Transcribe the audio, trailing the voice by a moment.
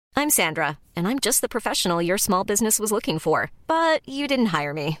I'm Sandra, and I'm just the professional your small business was looking for. But you didn't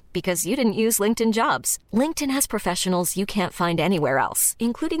hire me because you didn't use LinkedIn Jobs. LinkedIn has professionals you can't find anywhere else,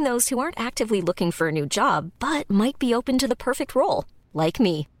 including those who aren't actively looking for a new job, but might be open to the perfect role, like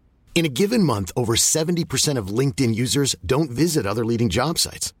me. In a given month, over 70% of LinkedIn users don't visit other leading job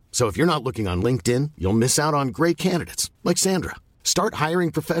sites. So if you're not looking on LinkedIn, you'll miss out on great candidates like Sandra. Start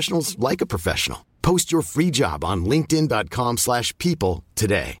hiring professionals like a professional. Post your free job on linkedin.com/people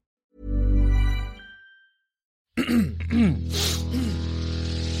today.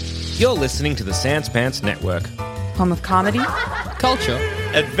 You're listening to the Sans Pants Network. Home of comedy, Culture.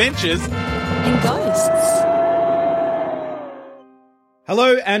 Adventures. and ghosts.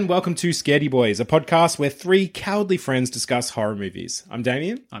 Hello and welcome to Scaredy Boys, a podcast where three cowardly friends discuss horror movies. I'm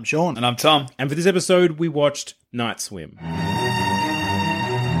Damien. I'm Sean. And I'm Tom. And for this episode, we watched Night Swim.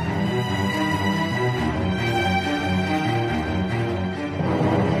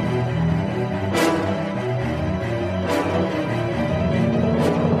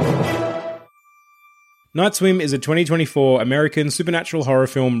 Night Swim is a 2024 American supernatural horror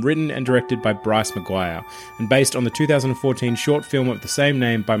film written and directed by Bryce McGuire and based on the 2014 short film of the same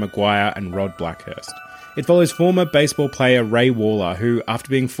name by McGuire and Rod Blackhurst. It follows former baseball player Ray Waller, who, after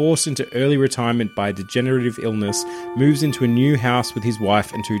being forced into early retirement by degenerative illness, moves into a new house with his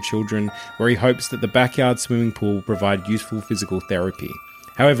wife and two children, where he hopes that the backyard swimming pool will provide useful physical therapy.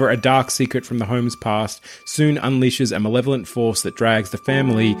 However, a dark secret from the home's past soon unleashes a malevolent force that drags the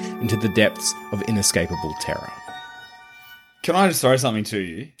family into the depths of inescapable terror. Can I just throw something to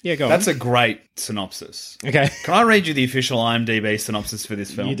you? Yeah, go on. That's a great synopsis. Okay. Can I read you the official IMDb synopsis for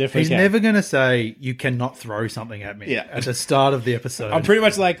this film? You definitely He's can. never going to say, you cannot throw something at me at the start of the episode. I'm pretty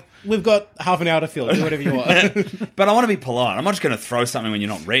much like, we've got half an hour to fill. Do whatever you want. But I want to be polite. I'm not just going to throw something when you're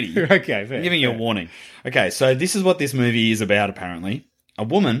not ready. Okay, fair. I'm giving you a warning. Okay, so this is what this movie is about, apparently. A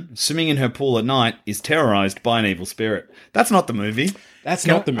woman swimming in her pool at night is terrorized by an evil spirit. That's not the movie. That's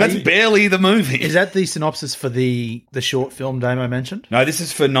not the movie. That's barely the movie. Is that the synopsis for the short film Damo mentioned? No, this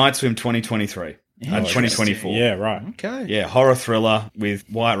is for Night Swim 2023. 2024. Yeah, right. Okay. Yeah, horror thriller with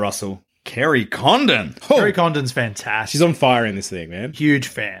Wyatt Russell. Kerry Condon. Kerry Condon's fantastic. She's on fire in this thing, man. Huge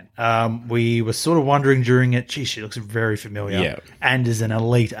fan. We were sort of wondering during it, gee, she looks very familiar. Yeah. And is an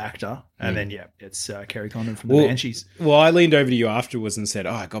elite actor. And then, it's Kerry Condon from The Banshees. Well, I leaned over to you afterwards and said,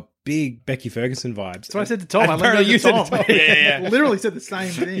 I got big Becky Ferguson vibes. That's what I said to Tom. And I leaned apparently over you to said Tom. to Tom. Yeah. Literally said the same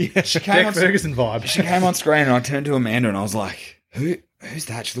thing. She came Beck on Ferguson vibe. She came on screen and I turned to Amanda and I was like, who's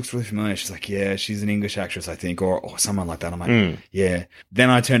that? She looks really familiar. She's like, yeah, she's an English actress, I think, or someone like that. I'm like, yeah.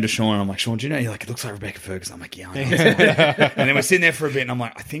 Then I turned to Sean and I'm like, Sean, do you know? You're like, it looks like Rebecca Ferguson. I'm like, yeah, I know. And then we're sitting there for a bit and I'm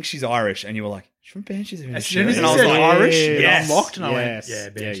like, I think she's Irish. And you were like, she's from Banshees of As soon as and you I was said like, Irish, yes, it unlocked, and I went, yes. yeah,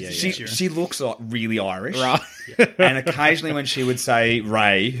 Banshees. Yeah. She looks really Irish. Right. And occasionally when she would say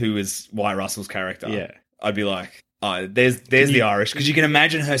Ray, who is Wyatt Russell's character, Yeah. I'd be like, oh, there's the Irish. Because you can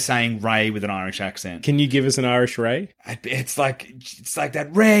imagine her saying Ray with an Irish accent. Can you give us an Irish Ray? It's like that,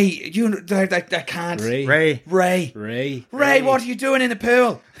 Ray, I can't. Ray. Ray, what are you doing in the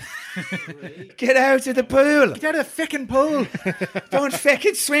pool? Get out of the pool. Get out of the fucking pool. Don't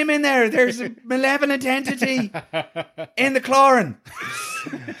fucking swim in there. There's a malevolent entity in the chlorine.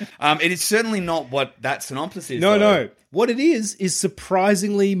 It is certainly not what that synopsis is. No. What it is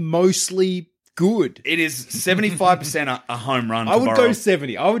surprisingly mostly good. It is 75% a home run. I would Burrow. go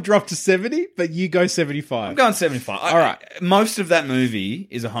 70. I would drop to 70, but you go 75. I'm going 75. All right. Most of that movie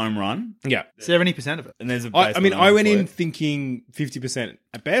is a home run. Yeah. 70% of it. And there's a I baseball I went for in it. thinking 50%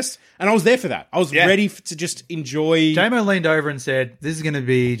 at best, and I was there for that. I was Yeah. ready to just enjoy. Damo leaned over and said, this is going to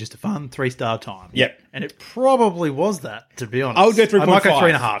be just a fun 3-star time. Yep. And it probably was that, to be honest. I would go 3.5. I might go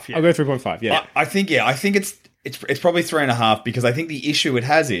 3.5, yeah. I'll go 3.5, yeah. I think it's probably 3.5 because I think the issue it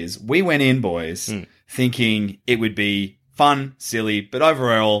has is we went in, boys, thinking it would be fun, silly, but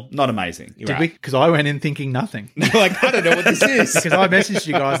overall not amazing. Did we? Because I went in thinking nothing. Like, I don't know what this is. Because I messaged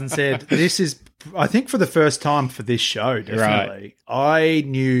you guys and said, this is, I think for the first time for this show, definitely, I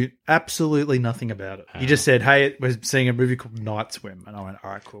knew absolutely nothing about it. You just said, hey, we're seeing a movie called Night Swim. And I went,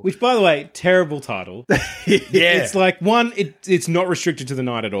 all right, cool. Which, by the way, terrible title. Yeah. It's like, one, it's not restricted to the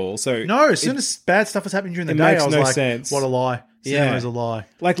night at all. So No, as soon as bad stuff was happening during the it day, makes I was no like, sense. what a lie. Yeah. Cinema's a lie.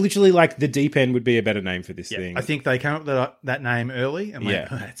 Like, literally, like, The Deep End would be a better name for this thing. I think they came up with that name early and went, Yeah.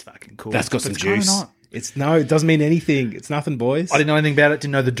 oh, that's fucking cool. That's got But some it's kinda juice. not. It doesn't mean anything. It's nothing, boys. I didn't know anything about it,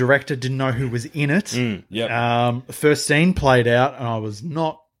 didn't know the director, didn't know who was in it. Yep. The first scene played out and I was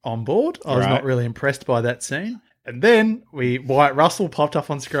not on board. I was Right. not really impressed by that scene. And then Wyatt Russell popped up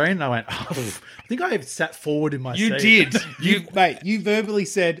on screen and I went, I think I sat forward in my You seat. did. You verbally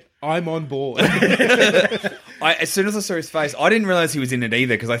said, I'm on board. As soon as I saw his face, I didn't realize he was in it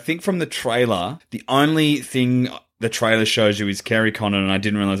either, because I think from the trailer, the only thing the trailer shows you is Kerry Condon, and I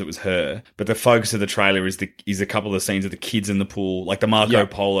didn't realize it was her. But the focus of the trailer is a couple of scenes of the kids in the pool, like the Marco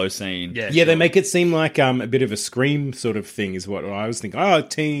Polo scene. Yeah, they make it seem like a bit of a Scream sort of thing is what I was thinking. Oh,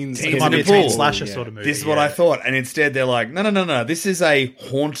 teens It might be a teen slasher sort of movie. This is what I thought. And instead they're like, no. This is a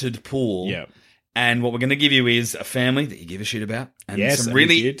haunted pool. Yeah. And what we're going to give you is a family that you give a shit about, and Yes, some we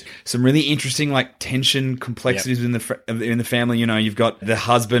really did. interesting like tension complexities in the family. You know, you've got the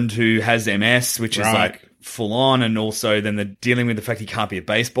husband who has MS, which is Right. like full on, and also then they're dealing with the fact he can't be a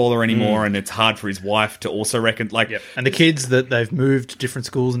baseballer anymore, and it's hard for his wife to also reckon like. And the kids that they've moved to different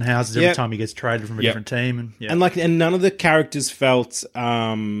schools and houses every Yep. time he gets traded from a different team, And none of the characters felt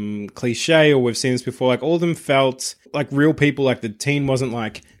cliche, or we've seen this before. Like all of them felt like real people. Like the teen wasn't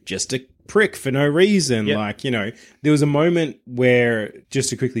like just a prick for no reason. Yep. Like, you know, there was a moment where, just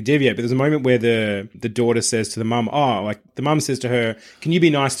to quickly deviate, but there's a moment where the daughter says to the mum, the mum says to her, can you be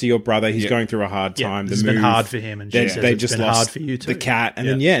nice to your brother? He's going through a hard time. It's been hard for him, and she says they it's just been lost hard for you too. the cat, and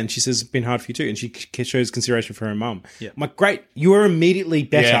then and she says it's been hard for you too, and she shows consideration for her mum. Yeah. I'm like, great, you are immediately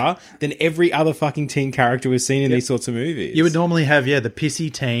better than every other fucking teen character we've seen in these sorts of movies. You would normally have the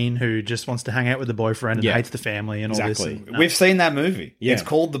pissy teen who just wants to hang out with the boyfriend and hates the family and all Exactly. this. And, We've seen that movie. Yeah. It's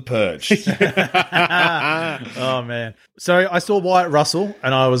called The Purge. oh man! So I saw Wyatt Russell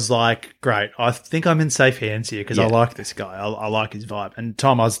and I was like, great. I think I'm in safe hands here because I like this guy. I like his vibe. And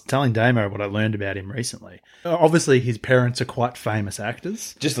Tom, I was telling Damo what I learned about him recently. Obviously, his parents are quite famous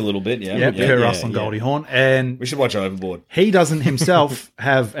actors. Just a little bit, Yeah, Kurt Russell and Goldie Hawn, and We should watch Overboard. he doesn't himself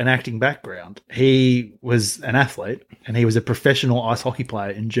have an acting background. He was an athlete and he was a professional ice hockey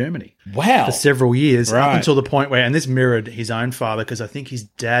player in Germany Wow. for several years, up Right. until the point where, and this mirrored his own father because I think his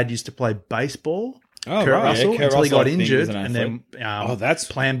dad used to play baseball. Oh, Kurt right. Russell, Yeah, Kurt until he Russell, got I think, injured, was an and then that's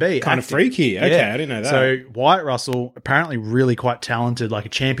Plan B, kind of acting. freaky. Okay, I didn't know that. So Wyatt Russell, apparently really quite talented, like a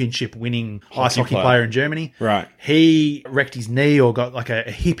championship-winning ice hockey player in Germany. Right. He wrecked his knee or got like a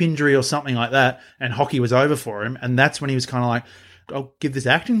hip injury or something like that, and hockey was over for him. And that's when he was kind of like, I'll give this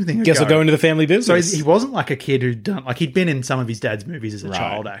acting thing a Guess go. I'll go into the family So business. he wasn't like a kid who'd done, like he'd been in some of his dad's movies as a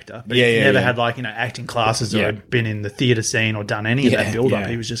child actor, but he never had like, acting classes or had been in the theatre scene or done any of that build up.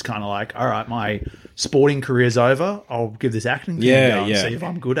 He was just kind of like, all right, my sporting career's over. I'll give this acting thing a go and see if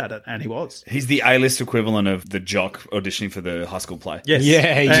I'm good at it. And he was. He's the A-list equivalent of the jock auditioning for the high school play. Yes.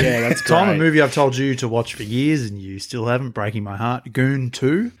 That's Tom, a great. movie I've told you to watch for years and you still haven't, breaking my heart. Goon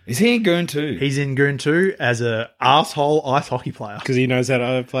 2. Is he in Goon too? He's in Goon 2 as a asshole ice hockey player. Because he knows how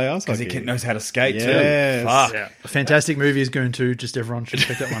to play ice Because hockey. he knows how to skate Yes. too. Fuck. Yeah. A fantastic movie is Goon 2. Just everyone should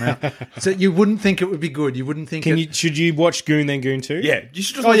check that one out. So you wouldn't think it would be good. You wouldn't think Should you watch Goon then Goon 2? Yeah, you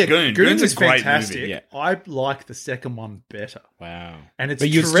should just Oh watch yeah, Goon. Goon Goon's is a great fantastic. movie. Yeah. I like the second one better. Wow. And it's but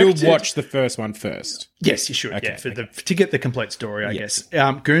you directed- still watch the first one first. Yes, you should. Okay, To get the complete story, I Yes.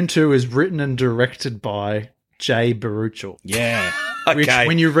 guess. Goon 2 is written and directed by Jay Baruchel. Yeah. Which, Okay.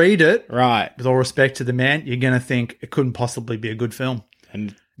 when you read it, Right. with all respect to the man, you're going to think it couldn't possibly be a good film.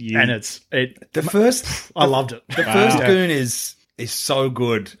 And And The first I loved it. the first Goon is so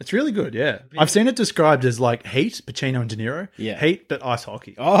good. It's really good, yeah. I've seen it described as like Heat, Pacino and De Niro. Yeah. Heat, but ice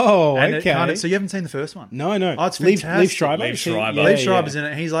hockey. Oh, And it okay. kind of- so you haven't seen the first one? No. Oh, it's Leave fantastic. Schreiber. Liev Is he- Schreiber. Liev Schreiber's in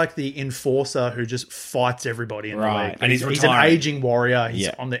it. He's like the enforcer who just fights everybody in the Right. league. And he's an retiring. aging warrior. He's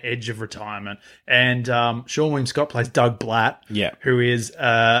Yeah. on the edge of retirement. And Sean William Scott plays Doug Blatt, Yeah. who is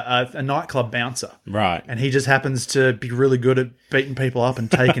a nightclub bouncer. Right. And he just happens to be really good at beating people up and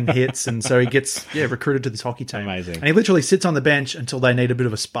taking hits. And so he gets recruited to this hockey team. Amazing. And he literally sits on the bench until they need a bit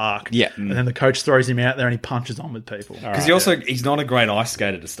of a spark. Yeah. And then the coach throws him out there and he punches on with people. Because he's not a great ice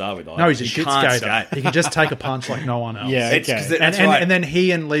skater to start with. No, he's a He shit can't skater. skate. He can just take a punch like no one else. Yeah, It's- okay. 'cause that's And, right. and then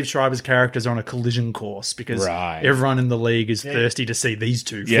he and Liev Schreiber's characters are on a collision course because Right. everyone in the league is thirsty to see these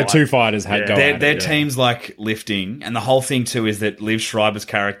two Yeah. The fight. two fighters had go Their at it, yeah. team's like lifting, and the whole thing too is that Liev Schreiber's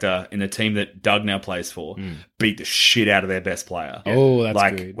character in the team that Doug now plays for beat the shit out of their best player. Oh, that's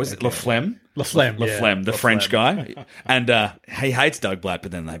like good. was it Okay. Laflemme? Laflemme, yeah. Laflemme, the Laflemme. French guy, and he hates Doug Blatt,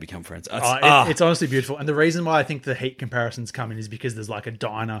 but then they become friends. It's honestly beautiful. And the reason why I think the Heat comparisons come in is because there's like a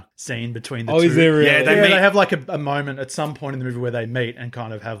diner scene between the two. Is there really? Yeah, They meet- have like a moment at some point in the movie where they meet and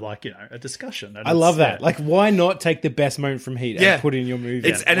kind of have like, a discussion. And I love that. Like, why not take the best moment from Heat and put it in your movie?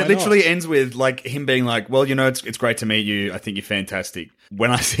 And Why it literally not? ends with like him being like, "Well, it's great to meet you. I think you're fantastic. When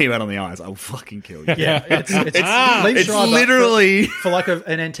I see you out on the ice, I'll fucking kill you." Yeah, it's Liev It's Schreiber literally for like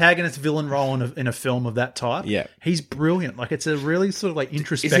an antagonist villain role in a film of that type. Yeah. He's brilliant. Like it's a really sort of like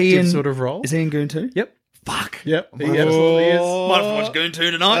introspective sort of role. Is he in Goon too? Yep. Fuck. Yep. He absolutely is. Might have to watch Goon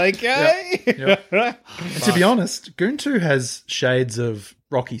 2 tonight. Okay. And to be honest, Goon 2 has shades of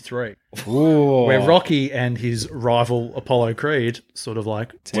Rocky 3, Ooh. where Rocky and his rival Apollo Creed sort of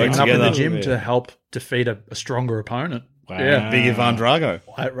like team up in the together. gym Yeah. to help defeat a stronger opponent. Wow. Yeah, Big Ivan Drago.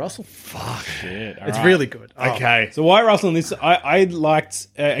 Wyatt Russell. Shit. All It's right. really good. Oh, Okay. So Wyatt Russell in this, I liked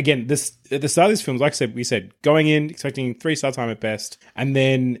again this at the start of this film. Like I said, we said going in expecting 3-star time at best, and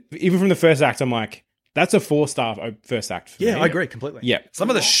then even from the first act, I'm like, that's a 4-star first act. For Yeah, me. I agree completely. Yeah. Some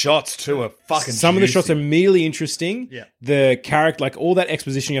of the shots too are fucking. Some of the juicy. shots are really interesting. Yeah. The character, like all that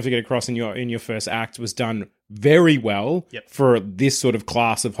exposition you have to get across in your first act, was done very well Yep. for this sort of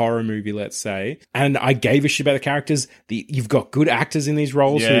class of horror movie, let's say. And I gave a shit about the characters. You've got good actors in these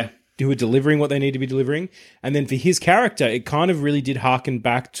roles Yeah. who are delivering what they need to be delivering. And then for his character, it kind of really did harken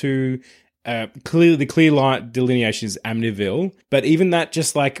back to clearly the clear line delineation is Amityville, but even that,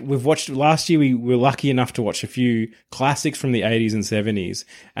 just like we've watched last year, we were lucky enough to watch a few classics from the 80s and 70s,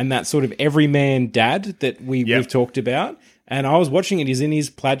 and that sort of everyman dad that we've talked about. And I was watching it, he's in his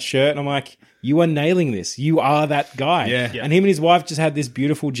plaid shirt, and I'm like, you are nailing this. You are that guy. Yeah. Yeah. And him and his wife just had this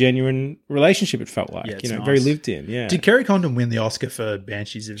beautiful, genuine relationship, it felt like. Yeah, it's very nice. lived in. Yeah. Did Kerry Condon win the Oscar for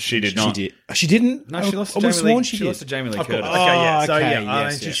Banshees of She did she not. did. She didn't? No, she lost. I To was Jamie sworn Lee, she she did. lost to Jamie Lee Of course. Curtis. Okay, yeah. So, okay, yeah, I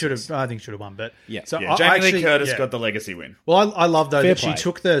yes, think yes, she should have. yes. I think she should have won, but Yeah. So Yeah, I Jamie actually, Lee Curtis yeah. got the legacy win. Well, I love though Fair that play. she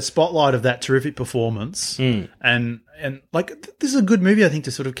took the spotlight of that terrific performance, and like this is a good movie I think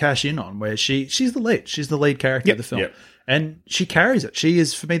to sort of cash in on, where she's the lead, she's the lead character of the film, Yep. and she carries it. She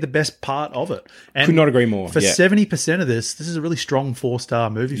is for me the best part of it. And Could not agree more. For Yeah. 70% of this is a really strong 4-star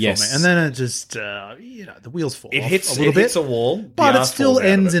movie Yes. for me, and then it just the wheels fall It off hits a little bit. hits a wall, but the it arse still falls out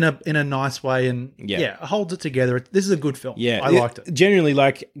of ends it. in a nice way, and Yeah. it holds it together. This is a good film. Yeah, I liked it. Genuinely,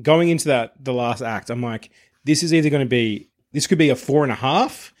 like going into the last act, I'm like, this is either going to be, this could be a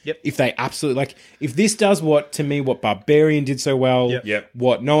 4.5. Yep. If they absolutely like, if this does what Barbarian did so well, Yep.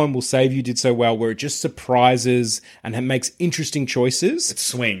 what No One Will Save You did so well, where it just surprises and makes interesting choices. It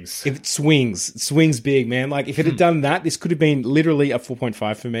swings. If it swings big, man. Like if it had done that, this could have been literally a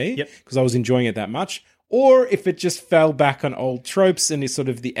 4.5 for me. Yep. Because I was enjoying it that much. Or if it just fell back on old tropes and it's sort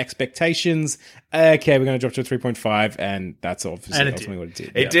of the expectations, okay, we're going to drop to a 3.5, and that's obviously And it ultimately what it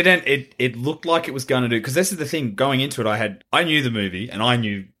did. It didn't. It looked like it was going to do, because this is the thing. Going into it, I knew the movie, and I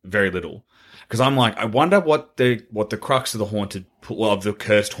knew very little, because I'm like, I wonder what the crux of the haunted pool, of the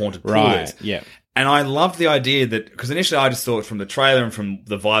cursed haunted pool Right, is. yeah. And I loved the idea that, because initially I just thought from the trailer and from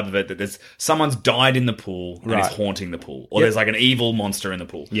the vibe of it that there's someone's died in the pool and Right. is haunting the pool, or there's like an evil monster in the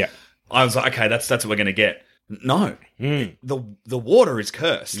pool. Yeah. I was like, okay, that's what we're going to get. No, the water is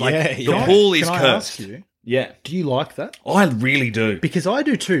cursed. Like Yeah, the yeah. pool is Can I cursed. ask you, Yeah, do you like that? I really do. Because I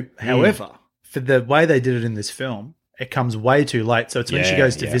do too. However, for the way they did it in this film, it comes way too late. So it's when she Yeah,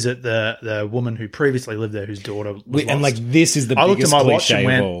 goes to yeah. visit the woman who previously lived there, whose daughter was And like lost. this is the I looked at biggest my watch cliche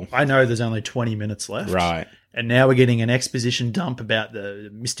and of all. went, I know there's only 20 minutes left. Right. And now we're getting an exposition dump about the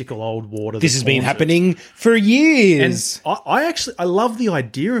mystical old water. This that's has been haunted. happening for And years. I love the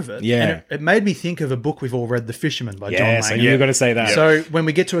idea of it. Yeah. And it made me think of a book we've all read, The Fisherman by John Yes, I Lang. knew you were going to say that. So when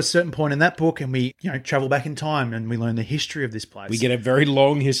we get to a certain point in that book and we, travel back in time and we learn the history of this place. we get a very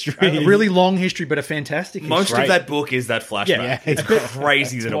long history. a really long history, but a fantastic Most history. of that book is that flashback. Yeah. It's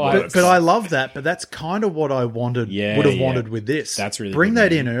crazy that it Twice. works. But I love that. But that's kind of what I wanted. Yeah, would have yeah. wanted with this. That's really bring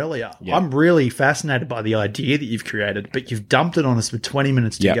good, that man. in earlier. Yeah. I'm really fascinated by the idea that you've created, but you've dumped it on us with 20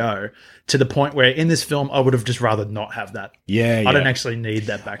 minutes to Yeah. go. To the point where in this film, I would have just rather not have that. Yeah, I don't yeah. actually need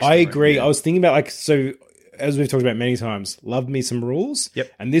that backstory. I agree. I was thinking about so as we've talked about many times, loved me some rules.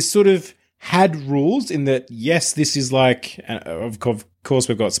 Yep. And this sort of had rules in that, yes, this is like, of course,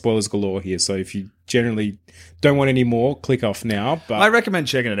 we've got spoilers galore here. So if you generally don't want any more, click off now. But I recommend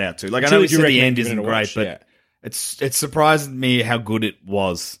checking it out too. Like I Do- know we do you said the recommend end giving isn't it a great, watch? but Yeah. it surprised me how good it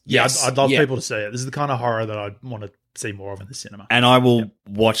was. Yeah, Yes. I'd love Yeah. people to see it. This is the kind of horror that I'd want to see more of in the cinema. And I will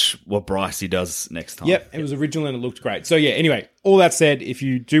watch what Brycey does next time. Yep, it was original and it looked great. So yeah, anyway, all that said, if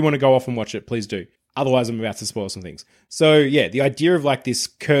you do want to go off and watch it, please do. Otherwise, I'm about to spoil some things. So yeah, the idea of like this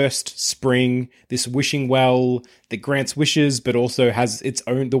cursed spring, this wishing well that grants wishes, but also has its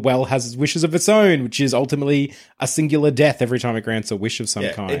own, the well has wishes of its own, which is ultimately a singular death every time it grants a wish of some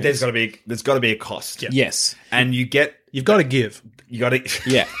Yeah, kind. there's got to be a cost. Yes. And you You've got to give. got to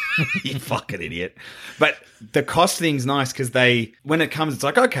Yeah. you fucking idiot. But the cost thing's nice because when it comes, it's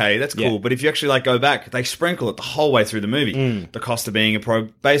like, okay, that's cool. Yeah. But if you actually like go back, they sprinkle it the whole way through the movie. The cost of being a pro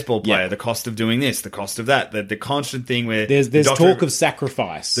baseball player, Yeah. the cost of doing this, the cost of that, the constant thing where There's the doctor- talk of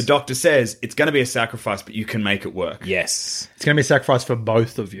sacrifice. the doctor says it's going to be a sacrifice, but you can make it work. Yes. It's going to be a sacrifice for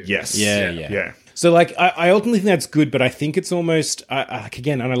both of you. Yes. Yeah. So, like, I ultimately think that's good, but I think it's almost, like,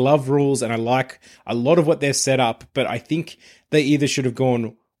 again, and I love rules and I like a lot of what they're set up, but I think they either should have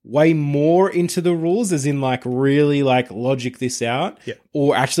gone way more into the rules, as in like really like logic this out,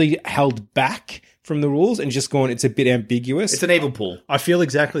 or actually held back from the rules and just gone, it's a bit ambiguous. It's an evil pool. I feel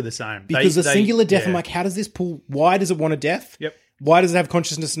exactly the same. Because the singular death, I'm like, how does this pool, why does it want a death? Yep. Why does it have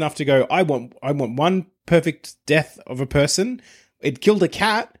consciousness enough to go, I want one perfect death of a person? It killed a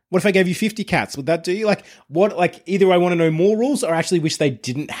cat. What if I gave you 50 cats? Would that do you? Like, what? Like, either I want to know more rules or I actually wish they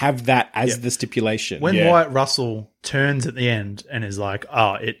didn't have that as the stipulation. When Wyatt Russell turns at the end and is like,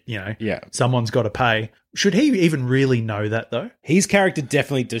 someone's got to pay. Should he even really know that, though? His character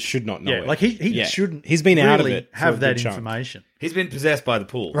definitely should not know it. Like he shouldn't. He's been out of really it. Have that information. He's been possessed by the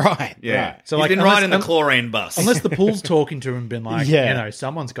pool. Right. Yeah. Right. So he's been riding the chlorine bus. Unless the pool's talking to him and been like,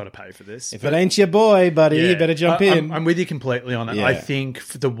 someone's got to pay for this. If it ain't your boy, buddy, you better jump in. I'm with you completely on it. Yeah. I think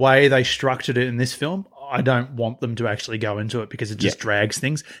for the way they structured it in this film, I don't want them to actually go into it because it just drags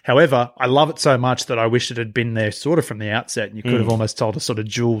things. However, I love it so much that I wish it had been there sort of from the outset, and you could have almost told a sort of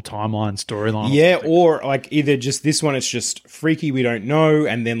dual timeline storyline. Yeah, or like either just this one, it's just freaky, we don't know,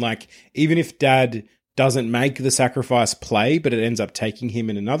 and then like even if Dad doesn't make the sacrifice play, but it ends up taking him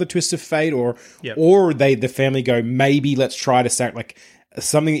in another twist of fate, or the family go, maybe let's try to like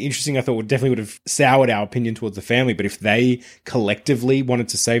something interesting I thought would have soured our opinion towards the family, but if they collectively wanted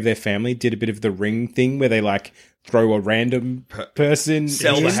to save their family, did a bit of the Ring thing where they like throw a random person,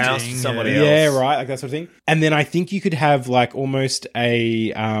 sell the house to somebody else. Yeah, right, like that sort of thing. And then I think you could have like almost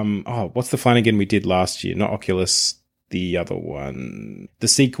a what's the Flanagan we did last year? Not Oculus. The other one, the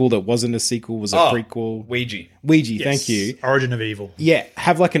sequel that wasn't a sequel was a prequel. Ouija, yes. Thank you. Origin of Evil. Yeah,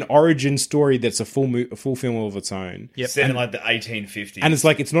 have like an origin story that's a full film of its own. Yep. Set in like the 1850s, and it's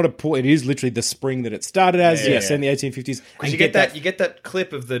like it's not a pool. It is literally the spring that it started as. Set in the 1850s. Because you get that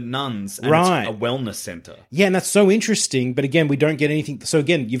clip of the nuns, and right? It's a wellness center. Yeah, and that's so interesting. But again, we don't get anything. So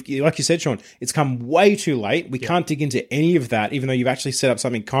again, like you said, Sean, it's come way too late. We can't dig into any of that, even though you've actually set up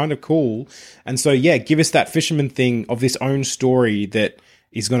something kind of cool. And so give us that fisherman thing of this own story that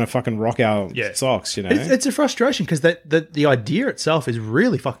is going to fucking rock our socks, you know? It's a frustration because the idea itself is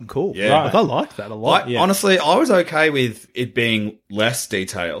really fucking cool. Yeah. Right. Like, I like that a lot. Honestly, I was okay with it being less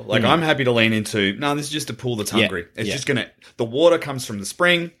detail. Like, I'm happy to lean into, no, this is just a pool that's hungry. It's just going to, the water comes from the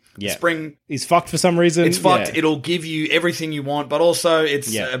spring. The spring is fucked for some reason. It's fucked. It'll give you everything you want, but also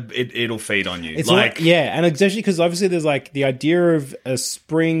it'll feed on you. It's like, and especially because obviously there's like the idea of a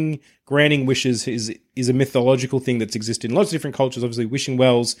spring granting wishes is a mythological thing that's existed in lots of different cultures, obviously wishing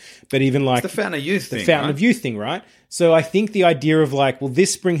wells, but even like it's the fountain of youth thing. The fountain of youth thing, right? So I think the idea of like, well,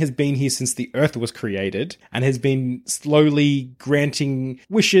 this spring has been here since the earth was created and has been slowly granting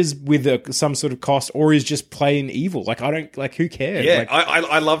wishes with some sort of cost, or is just plain evil. Like, I don't, like, who cares? Yeah, like,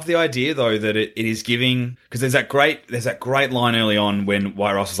 I love the idea though that it is giving, because there's that great line early on when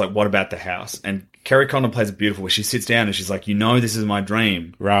Wyatt Russell's like, what about the house? And Kerry Condon plays it beautiful where she sits down and she's like, this is my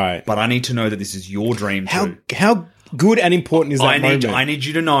dream. Right. But I need to know that this is your dream too. How good and important is that moment? I need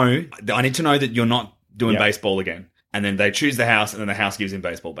you to know, I need to know that you're not doing baseball again. And then they choose the house, and then the house gives him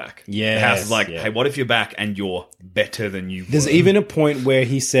baseball back. Yeah, the house is like, hey, what if you're back and you're better than you were? There's even a point where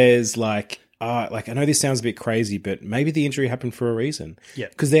he says, like, I know this sounds a bit crazy, but maybe the injury happened for a reason. Yeah.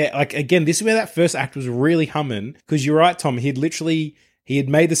 Because they're, like, again, this is where that first act was really humming. Because you're right, Tom, he had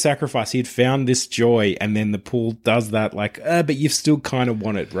made the sacrifice. He had found this joy, and then the pool does that, like, but you've still kind of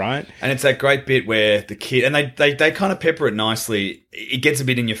want it, right? And it's that great bit where the kid, and they kind of pepper it nicely. It gets a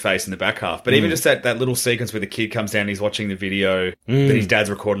bit in your face in the back half, but even just that little sequence where the kid comes down, he's watching the video that his dad's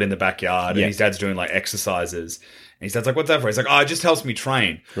recorded in the backyard, and his dad's doing like exercises. And his dad's like, what's that for? He's like, it just helps me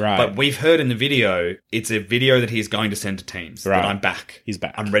train. Right. But we've heard in the video, it's a video that he's going to send to teams. Right. That I'm back. He's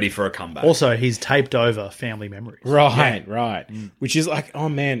back. I'm ready for a comeback. Also, he's taped over family memories. Right, right. Which is like, oh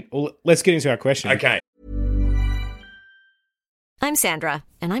man, well, let's get into our question. Okay. I'm Sandra,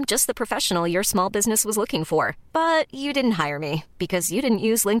 and I'm just the professional your small business was looking for. But you didn't hire me because you didn't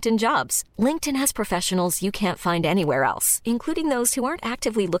use LinkedIn Jobs. LinkedIn has professionals you can't find anywhere else, including those who aren't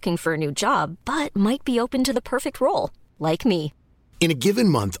actively looking for a new job, but might be open to the perfect role, like me. In a given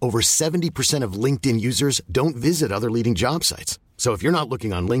month, over 70% of LinkedIn users don't visit other leading job sites. So if you're not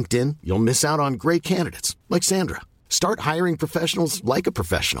looking on LinkedIn, you'll miss out on great candidates like Sandra. Start hiring professionals like a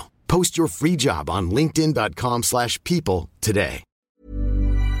professional. Post your free job on linkedin.com/people today.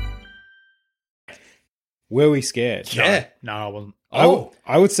 Were we scared? Yeah. No, I wasn't.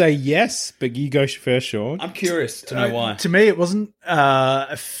 I would say yes, but you go first, Sean. I'm curious to know why. To me, it wasn't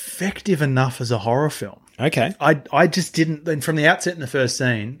effective enough as a horror film. Okay. I just didn't. And from the outset in the first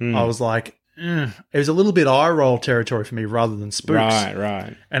scene, I was like, it was a little bit eye roll territory for me rather than spooks.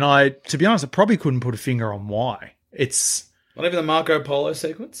 Right. And to be honest, I probably couldn't put a finger on why. It's Not even the Marco Polo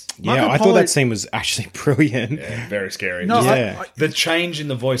sequence? Yeah, Marco I thought Polo- that scene was actually brilliant. Yeah, very scary. No, Yeah. The change in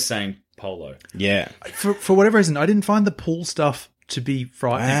the voice saying Polo. Yeah. For whatever reason, I didn't find the pool stuff to be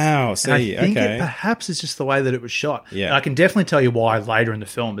frightening. Wow, And see, I think okay. it perhaps is just the way that it was shot. Yeah. And I can definitely tell you why later in the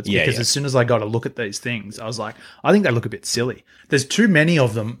film. It's Yeah, because yeah. as soon as I got a look at these things, I was like, I think they look a bit silly. There's too many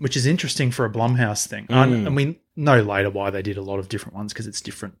of them, which is interesting for a Blumhouse thing. And we know later why they did a lot of different ones because it's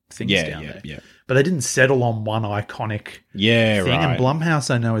different things down there. Yeah. But they didn't settle on one iconic Yeah, thing. right. And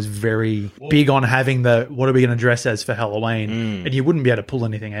Blumhouse, I know, is very big on having the what are we going to dress as for Halloween? And you wouldn't be able to pull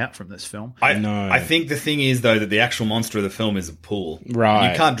anything out from this film. I think the thing is, though, that the actual monster of the film is a pool.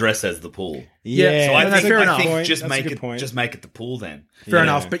 Right. You can't dress as the pool. Yeah, So I that's think, fair I enough. think just That's a make good it point. just make it the pool then. Fair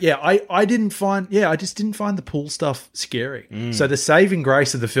enough, but yeah, I just didn't find the pool stuff scary. So the saving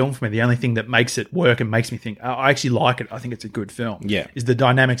grace of the film for me, the only thing that makes it work and makes me think I actually like it, I think it's a good film. Yeah. is the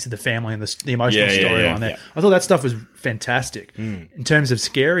dynamics of the family and the emotional Yeah, yeah, storyline yeah, there. yeah. I thought that stuff was fantastic. In terms of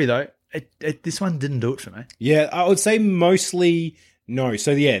scary though, this one didn't do it for me. Yeah, I would say mostly no.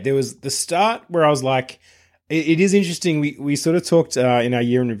 So yeah, there was the start where I was like, it is interesting. We sort of talked in our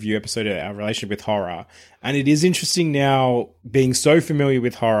year in review episode our relationship with horror, and it is interesting now being so familiar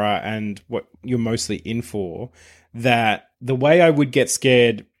with horror and what you're mostly in for, that the way I would get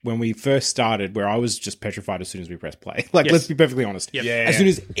scared when we first started, where I was just petrified as soon as we pressed play. Like, Yes. let's be perfectly honest. Yep. Yeah, As soon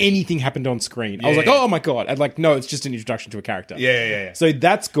as anything happened on screen, I was like, oh my God. And like, no, it's just an introduction to a character. Yeah. So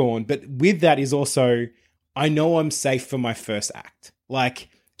that's gone. But with that is also, I know I'm safe for my first act. Like,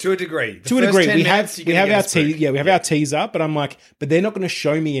 To a degree. The to a first degree, 10 we minutes, have you're gonna our get a spook. our teaser, but I'm like, but they're not going to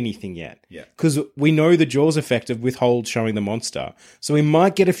show me anything yet. Yeah. Because we know the Jaws effect of withhold showing the monster. So we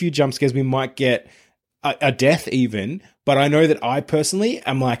might get a few jump scares, we might get a death even, but I know that I personally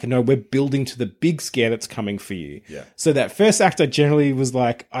am like, no, we're building to the big scare that's coming for you. Yeah. So that first act, I generally was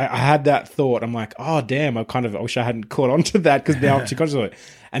like, I had that thought. I'm like, oh, damn, I wish I hadn't caught on to that because now I'm too conscious of it.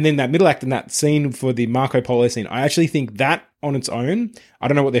 And then that middle act and that scene for the Marco Polo scene, I actually think that on its own, I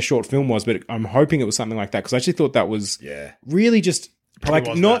don't know what their short film was, but I'm hoping it was something like that because I actually thought that was really just like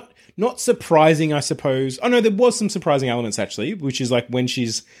was not surprising, I suppose. Oh, no, there was some surprising elements, actually, which is like when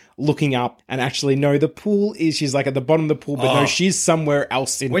she's looking up and actually, no, the pool is, she's like at the bottom of the pool, but no, she's somewhere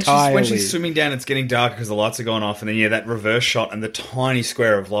else entirely. When she's swimming down, it's getting darker because the lights are going off, and then that reverse shot and the tiny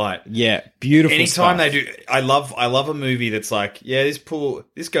square of light. Yeah, beautiful Anytime stuff. they do, I love a movie that's like,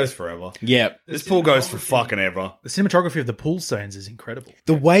 this goes forever. Yeah. This pool goes for fucking ever. The cinematography of the pool scenes is incredible.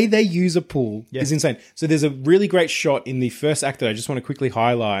 The way they use a pool is insane. So there's a really great shot in the first act that I just want to quickly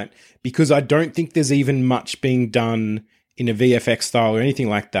highlight because I don't think there's even much being done in a VFX style or anything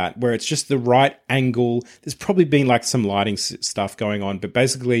like that, where it's just the right angle. There's probably been like some lighting stuff going on, but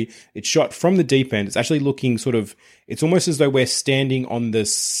basically it's shot from the deep end. It's actually looking it's almost as though we're standing on the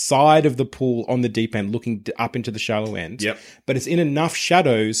side of the pool on the deep end, looking up into the shallow end. Yep. But it's in enough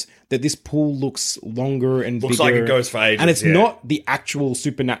shadows that this pool looks longer and Looks bigger. like it goes for ages, And it's yeah. not the actual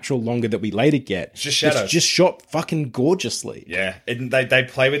supernatural longer that we later get. It's just shadows. It's just shot fucking gorgeously. Yeah, they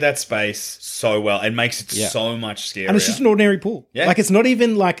play with that space so well. It makes it so much scarier. And it's just an ordinary pool. Yeah. Like, it's not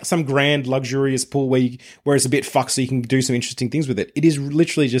even like some grand, luxurious pool where it's a bit fucked so you can do some interesting things with it. It is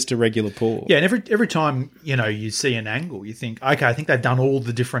literally just a regular pool. Yeah, and every time, you see an angle, you think, okay, I think they've done all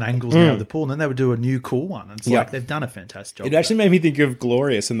the different angles now of the pool, and then they would do a new cool one. And it's like they've done a fantastic job. It actually made me think of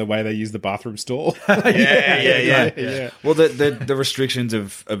Glorious in the way they use the bathroom stall. Yeah. Well, the restrictions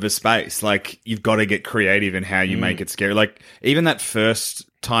of a space, like you've got to get creative in how you make it scary. Like even that first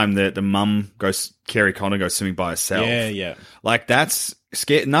time the mum Kerry Connor goes swimming by herself. Yeah. Like that's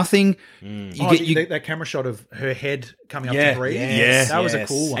scary. Nothing. That camera shot of her head coming up to breathe. Yeah. That was a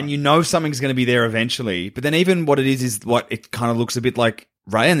cool one. And something's going to be there eventually. But then even what it is what it kind of looks a bit like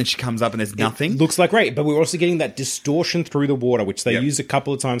Ray, and then she comes up and there's nothing. It looks like Ray, but we're also getting that distortion through the water, which they use a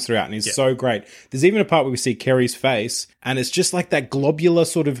couple of times throughout, and is so great. There's even a part where we see Kerry's face, and it's just like that globular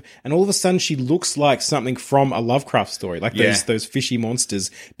sort of, and all of a sudden she looks like something from a Lovecraft story, like those fishy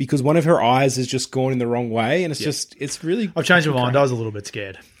monsters, because one of her eyes has just gone in the wrong way, and it's really. I've changed my mind. I was a little bit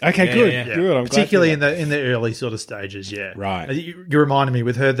scared. Okay, good. Good. I'm Particularly glad in the early sort of stages, Right. You reminded me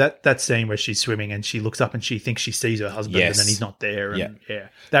with her that scene where she's swimming and she looks up and she thinks she sees her husband and then he's not there. And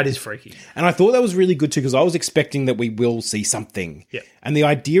that is freaky. And I thought that was really good too, because I was expecting that we will see something. Yeah. And the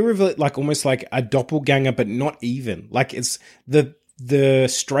idea of it, like almost like a doppelganger, but not even. Like it's the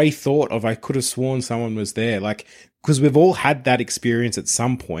stray thought of I could have sworn someone was there. Like, because we've all had that experience at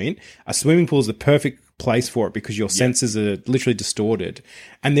some point. A swimming pool is the perfect place for it because your senses are literally distorted.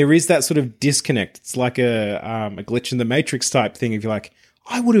 And there is that sort of disconnect. It's like a glitch in the Matrix type thing. If you're like,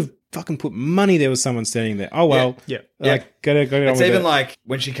 I would have fucking put money there was someone standing there. Oh, well. Yeah. Like, go on It's with even it. like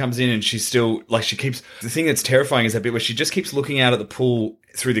when she comes in and she's still like she keeps. The thing that's terrifying is that bit where she just keeps looking out at the pool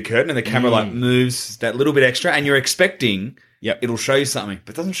through the curtain and the camera like moves that little bit extra, and you're expecting it'll show you something,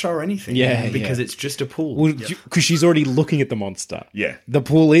 but it doesn't show her anything. Yeah, because yeah. it's just a pool. Well, because she's already looking at the monster. Yeah. The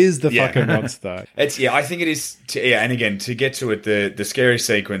pool is the Yeah. fucking monster. It's I think it is. And again, to get to it, the scary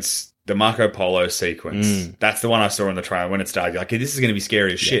sequence. The Marco Polo sequence. That's the one I saw in the trailer when it started. Like, this is going to be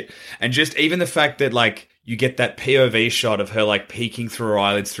scary as shit. And just even the fact that, like, you get that POV shot of her, like, peeking through her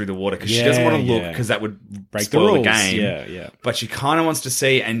eyelids through the water because she doesn't want to look because that would break spoil the rules. game. Yeah. But she kind of wants to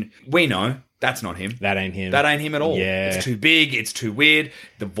see, and we know that's not him. That ain't him. That ain't him at all. Yeah. It's too big. It's too weird.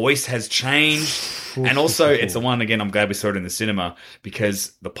 The voice has changed. And also, it's the one, again, I'm glad we saw it in the cinema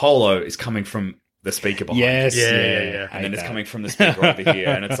because the polo is coming from the speaker behind. Yes. Yeah. And then it's coming from the speaker over here.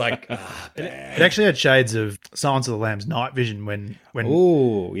 And it's like, It actually had shades of Silence of the Lambs night vision when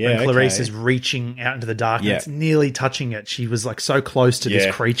Ooh, yeah. when Clarice okay. is reaching out into the dark Yeah. and it's nearly touching it. She was like so close to Yeah.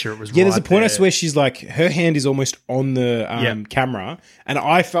 this creature. It was Yeah, there's a right point I there. swear she's like, her hand is almost on the camera. And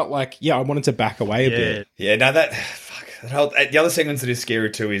I felt like, I wanted to back away a bit. yeah, no, the other segments that is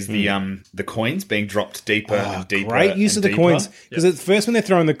scary too is the coins being dropped deeper and deeper. Great use of and the deeper. coins. Because at first when they're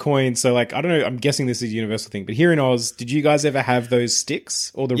throwing the coins, so like, I don't know, I'm guessing this is a universal thing, but here in Oz, did you guys ever have those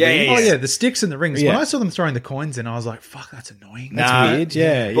sticks or the Yeah, rings? yeah, Oh yeah, the sticks and the rings. Yeah. When I saw them throwing the coins in, I was like, "Fuck, that's annoying." Nah, weird,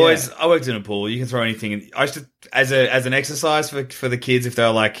 yeah. Boys, I worked in a pool. You can throw anything. In. I used to, as an exercise for the kids, if they were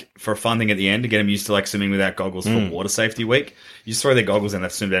like for a fun thing at the end to get them used to like swimming without goggles for water safety week. You just throw their goggles in, they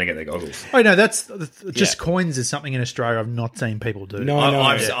swim down and get their goggles. Oh no, that's just coins is something in Australia I've not seen people do. No,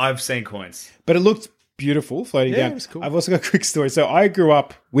 I've seen coins. But it looked beautiful floating down. it was cool. I've also got a quick story. So I grew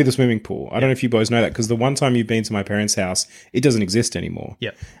up with a swimming pool. I don't know if you boys know that because the one time you've been to my parents' house, it doesn't exist anymore.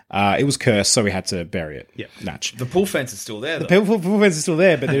 Yeah. It was cursed, so we had to bury it. Yeah. Natch. The pool fence is still there. Though. The pool fence is still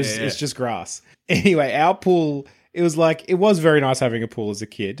there, but it's just grass. Anyway, our pool, it was very nice having a pool as a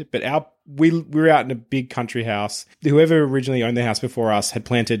kid, but we were out in a big country house. Whoever originally owned the house before us had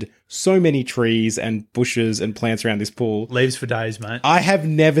planted so many trees and bushes and plants around this pool. Leaves for days, mate. I have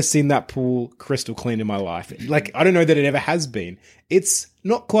never seen that pool crystal clean in my life. Like, I don't know that it ever has been. It's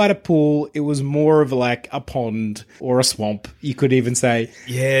not quite a pool. It was more of like a pond or a swamp, you could even say.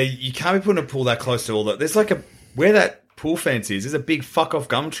 Yeah, you can't be putting a pool that close to all that. There's like where that pool fence is. There's a big fuck off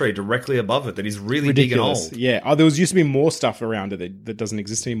gum tree directly above it that is really Ridiculous. big and old. Yeah. Oh, there used to be more stuff around it that doesn't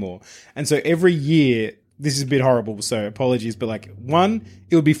exist anymore. And so every year, this is a bit horrible, so apologies, but like one,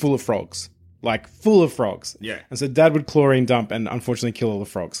 it would be full of frogs. Like full of frogs. Yeah. And so Dad would chlorine dump and unfortunately kill all the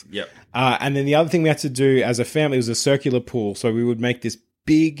frogs. Yep. And then the other thing we had to do as a family was a circular pool. So we would make this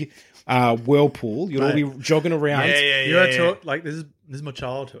big whirlpool. You'd all be jogging around. You're taught like this is my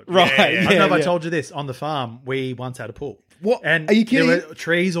childhood. Right. I don't know if I yeah. told you this. On the farm, we once had a pool. What? And Are you kidding? there were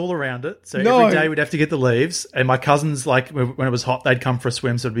trees all around it. So No. every day we'd have to get the leaves. And my cousins, like when it was hot, they'd come for a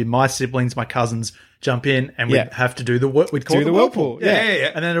swim. So it'd be my siblings, my cousins jump in, and we'd Yeah. have to do we'd call Do it the whirlpool.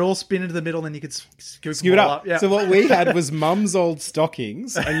 Yeah. And then it'd all spin into the middle, and you could scoop Scoop it them all up. Yeah. So what we had was mum's old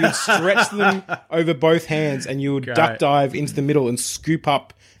stockings, and you'd stretch them over both hands, and you would Great. duck dive into the middle and scoop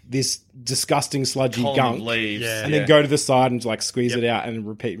up this disgusting sludgy Column gunk, of leaves. Yeah. and then go to the side and like squeeze it out and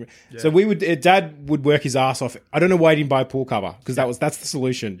repeat. So we would. Dad would work his ass off. I don't know why he didn't buy a pool cover because that's the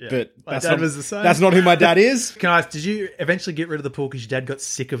solution. But My that's dad not, was the same. That's not who my dad is. Can I ask, did you eventually get rid of the pool because your dad got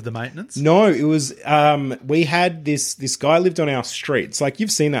sick of the maintenance? No, it was we had this guy lived on our street. It's like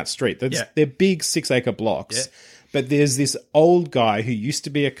you've seen that street. They're big 6-acre blocks. But there's this old guy who used to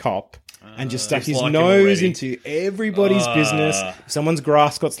be a cop and just stuck his like him nose already. into everybody's business. If someone's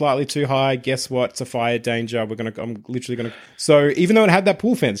grass got slightly too high, guess what? It's a fire danger. I'm literally gonna. So even though it had that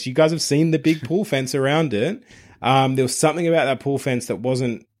pool fence, you guys have seen the big pool fence around it. There was something about that pool fence that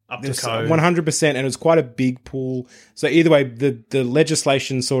wasn't Up to code. 100%, and it was quite a big pool. So either way, the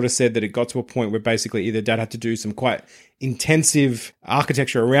legislation sort of said that it got to a point where basically either Dad had to do some quite intensive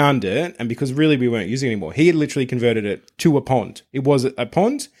architecture around it, and because really we weren't using it anymore, he had literally converted it to a pond. It was a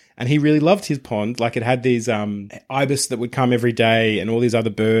pond, and he really loved his pond. Like it had these ibis that would come every day and all these other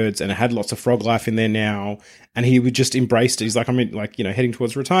birds, and it had lots of frog life in there now, and he would just embraced it. He's like, heading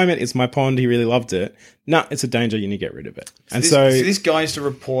towards retirement. It's my pond. He really loved it. Nah, it's a danger. You need to get rid of it. And so this guy used to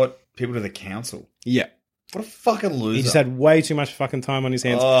report people to the council. yeah. What a fucking loser. He just had way too much fucking time on his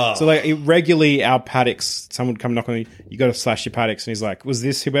hands. Oh. So like regularly our paddocks, someone would come knock on me, you got to slash your paddocks. And he's like, was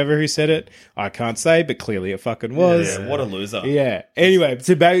this whoever who said it? I can't say, but clearly it fucking was. Yeah, what a loser. Yeah. Anyway,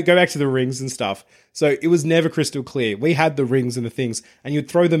 to go back to the rings and stuff. So it was never crystal clear. We had the rings and the things, and you'd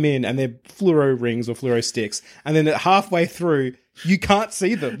throw them in, and they're fluoro rings or fluoro sticks. And then halfway through, you can't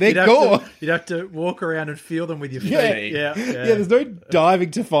see them. They're gone. You'd have to walk around and feel them with your feet. Yeah. There's no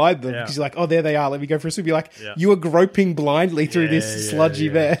diving to find them because you're like, oh, there they are. Let me go for a swim. You're like, you were groping blindly through this sludgy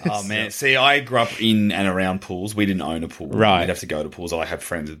mess. Oh, man. See, I grew up in and around pools. We didn't own a pool. Right. We'd have to go to pools. I have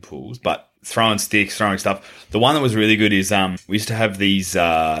friends with pools. But throwing sticks, throwing stuff. The one that was really good is we used to have these,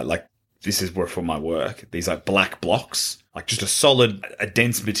 this is for my work, these like black blocks. Like just a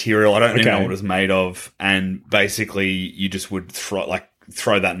dense material. I don't even know what it was made of. And basically you just would throw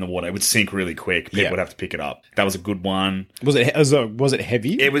that in the water. It would sink really quick. People would have to pick it up. That was a good one. Was it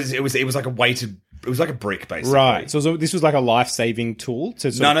heavy? It was like a weighted, it was like a brick basically. Right. So this was like a life-saving tool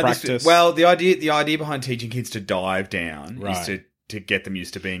to sort of practice. The idea behind teaching kids to dive down is to get them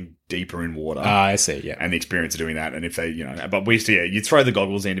used to being deeper in water. I see, yeah. And the experience of doing that. And if they, but we used to, you'd throw the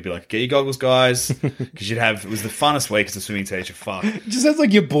goggles in to be like, get your goggles, guys. Because it was the funnest week as a swimming teacher. Fuck. It just sounds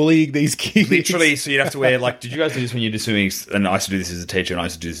like you're bullying these kids. Literally, so you'd have to wear, did you guys do this when you did swimming? And I used to do this as a teacher and I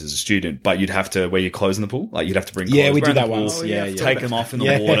used to do this as a student. But you'd have to wear your clothes in the pool. Like, you'd have to bring clothes. Yeah, we did that pool, once. Take them off in the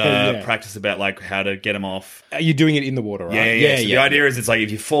water, practice about, how to get them off. Are you doing it in the water, right? Yeah. So the idea is it's like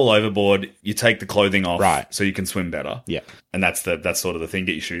if you fall overboard, you take the clothing off so you can swim better. Yeah. And that's sort of the thing,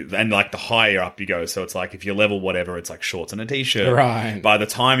 get your shoes. And the higher up you go, so it's like if you're level whatever, it's like shorts and a t-shirt. Right. By the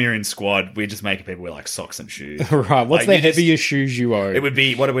time you're in squad, we're just making people wear socks and shoes. Right. What's the heaviest shoes you own? It would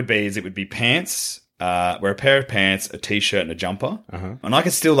be pants. Wear a pair of pants, a t-shirt, and a jumper. And I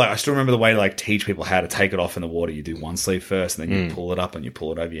still remember the way to teach people how to take it off in the water. You do one sleeve first, and then you pull it up and you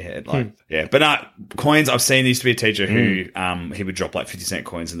pull it over your head. But coins. I've seen there used to be a teacher who he would drop 50-cent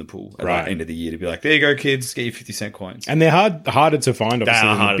coins in the pool at the end of the year to be like, there you go, kids, get your 50-cent coins. And they're harder to find. Obviously, they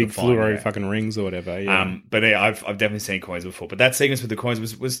are harder big to find, fluoro fucking rings or whatever. Yeah. But I've definitely seen coins before. But that sequence with the coins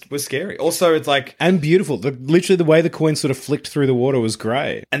was scary. Also, it's and beautiful. Literally, the way the coins sort of flicked through the water was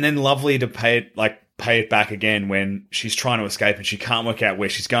great. And then lovely to pay it back again when she's trying to escape and she can't work out where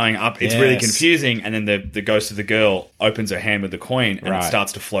she's going up. It's really confusing. And then the ghost of the girl opens her hand with the coin and it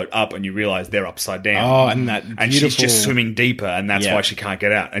starts to float up and you realize they're upside down. Oh, and she's just swimming deeper and that's why she can't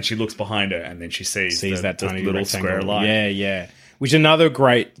get out. And she looks behind her and then she sees that tiny little square line. Yeah. Which is another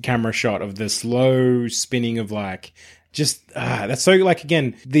great camera shot of the slow spinning of that's so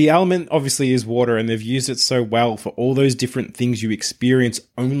again, the element obviously is water and they've used it so well for all those different things you experience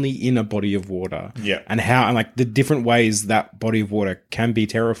only in a body of water. Yeah. And the different ways that body of water can be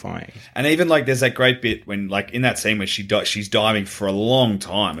terrifying. And even there's that great bit when in that scene where she's diving for a long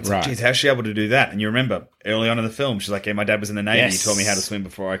time. It's like, geez, how's she able to do that? And you remember early on in the film, she's like, yeah, my dad was in the Navy. He taught me how to swim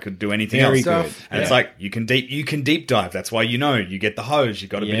before I could do anything else. Good. And it's like, you can deep dive. That's why you get the hose. You've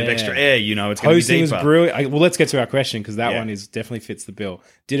got a bit of extra air. It's going to be deeper. Hosing was brilliant. Well, let's get to our question because that one definitely fits the bill.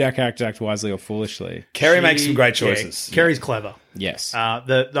 Did our character act wisely or foolishly? Carrie makes some great choices. Carrie's clever. Yes.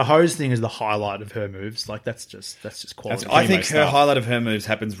 The hose thing is the highlight of her moves. That's just quality. I think her highlight of her moves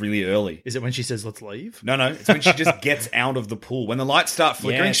happens really early. Is it when she says, let's leave? No. It's when she just gets out of the pool. When the lights start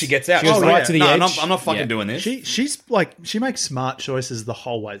flickering, she gets out. She goes right to the edge. I'm not fucking doing this. She makes smart choices the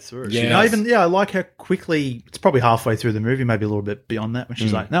whole way through. Yeah. I like how quickly, it's probably halfway through the movie, maybe a little bit beyond that, when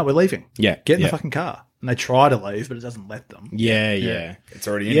she's like, no, we're leaving. Yeah. Get in the fucking car. And they try to leave, but it doesn't let them. Yeah. It's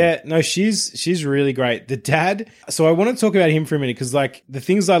already in. Yeah, no, she's really great. The dad, so I want to talk about him for a minute because the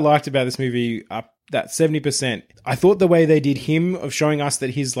things I liked about this movie are that 70%. I thought the way they did him of showing us that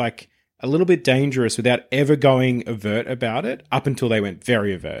he's a little bit dangerous without ever going overt about it up until they went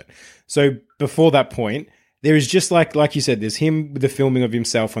very overt. So before that point, there is just like you said, there's him with the filming of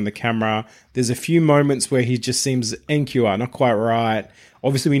himself on the camera. There's a few moments where he just seems NQR, not quite right.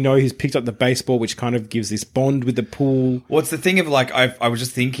 Obviously, we know he's picked up the baseball, which kind of gives this bond with the pool. Well, it's the thing of I was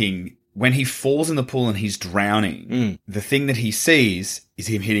just thinking, when he falls in the pool and he's drowning, the thing that he sees is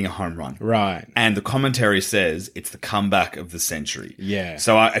him hitting a home run. Right. And the commentary says it's the comeback of the century. Yeah.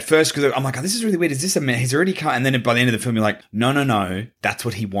 So at first, because I'm like, oh, this is really weird. Is this a man? He's already come. And then by the end of the film, you're like, no. That's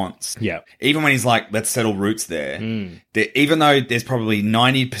what he wants. Yeah. Even when he's like, let's settle roots there. Even though there's probably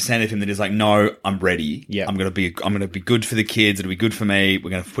 90% of him that is like, no, I'm ready. Yeah. I'm going to be good for the kids. It'll be good for me. We're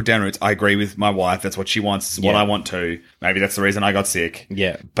going to put down roots. I agree with my wife. That's what she wants. This is what I want too. Maybe that's the reason I got sick.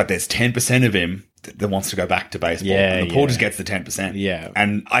 Yeah. But there's 10% of him that wants to go back to baseball. Yeah, and the pool just gets the 10%. Yeah.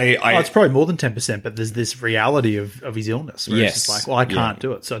 And it's probably more than 10%, but there's this reality of his illness where it's just like, well, I can't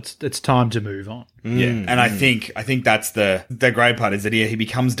do it. So it's time to move on. Yeah, and I think that's the great part is that he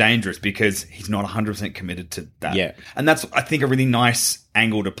becomes dangerous because he's not 100% committed to that. Yeah. And that's, I think, a really nice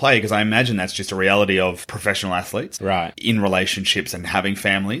angle to play because I imagine that's just a reality of professional athletes. Right. In relationships and having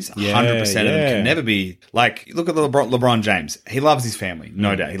families. Yeah, 100% of them yeah. can never be like, look at LeBron James. He loves his family,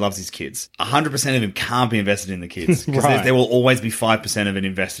 no doubt. He loves his kids. 100% of him can't be invested in the kids because Right. there will always be 5% of it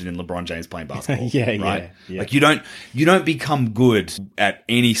invested in LeBron James playing basketball. Yeah, right? yeah. Like you don't become good at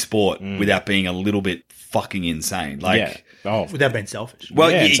any sport without being a little bit fucking insane. Like, yeah. Oh, Without being selfish. well,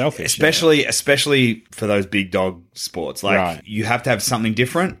 Yeah, yeah, selfish, especially for those big dog sports. Like, Right. you have to have something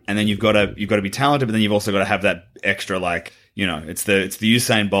different, and then you've got to be talented, but then you've also got to have that extra, like, you know, it's the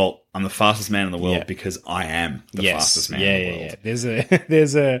Usain Bolt. I'm the fastest man in the world Yeah. because I am the yes. fastest man Yeah, in the yeah, world. yeah.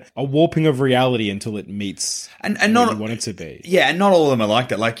 There's a warping of reality until it meets And what not you want it to be. Yeah, and not all of them are like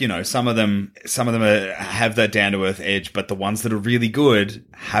that. Like, you know, some of them have that down to earth edge, but the ones that are really good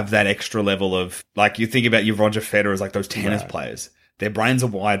have that extra level of, like, you think about your Roger Federer as like those tennis players. Their brains are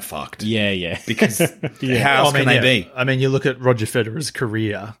wide fucked. Yeah, yeah. Because Yeah. how else can they be? I mean, you look at Roger Federer's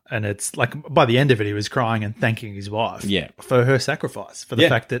career, and it's like by the end of it, he was crying and thanking his wife Yeah. for her sacrifice, for the Yeah.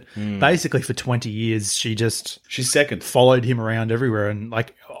 fact that basically for 20 years, she just She's second. followed him around everywhere. And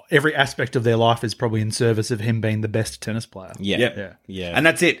like every aspect of their life is probably in service of him being the best tennis player. Yeah. Yep. Yeah. Yeah. And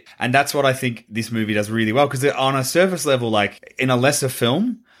that's it. And that's what I think this movie does really well. Because on a surface level, like in a lesser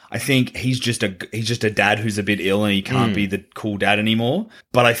film, I think he's just a dad who's a bit ill and he can't be the cool dad anymore.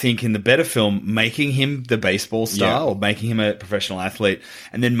 But I think in the better film, making him the baseball star or making him a professional athlete,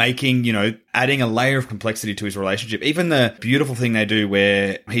 and then making, you know, adding a layer of complexity to his relationship. Even the beautiful thing they do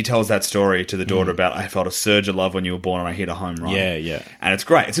where he tells that story to the daughter about, I felt a surge of love when you were born and I hit a home run. Yeah, yeah. And it's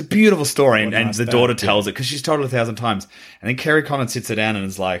great. It's a beautiful story. And, nice the dad, daughter yeah. tells it because she's told it 1,000 times. And then Kerry Condon sits her down and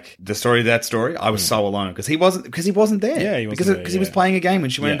is like, the story of that story, I was so alone because he wasn't there. Yeah, he wasn't because there, he was yeah. playing a game when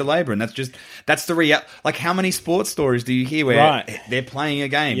she went Yeah. into labor. And that's the real, like, how many sports stories do you hear where Right. they're playing a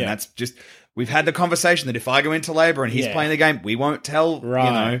game? Yeah. And that's just, we've had the conversation that if I go into labor and he's Yeah. playing the game, we won't tell, Right.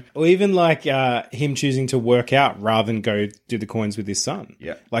 you know. Or even like him choosing to work out rather than go do the coins with his son.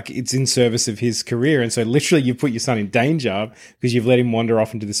 Yeah. Like it's in service of his career. And so literally you put your son in danger because you've let him wander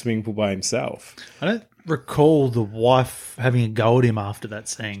off into the swimming pool by himself. I don't recall the wife having a go at him after that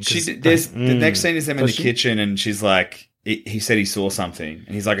scene. 'cause The next scene is them in the kitchen and she's like, he said he saw something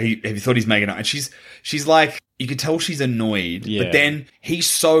and he's like, have you thought he's making it? And she's like, you could tell she's annoyed, Yeah. but then he's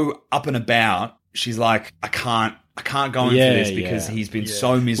so up and about. She's like, I can't go in Yeah, for this because yeah. he's been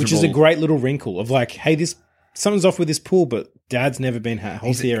so miserable. Which is a great little wrinkle of like, hey, something's off with this pool, but dad's never been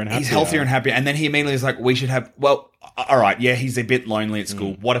healthier and happier. He's healthier and happier. And then he immediately is like, we should have, well, all right, yeah, he's a bit lonely at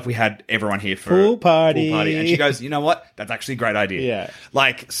school. What if we had everyone here for Pool party. a pool party? And she goes, you know what? That's actually a great idea. Yeah.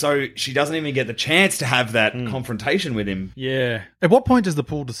 Like, so she doesn't even get the chance to have that confrontation with him. Yeah. At what point does the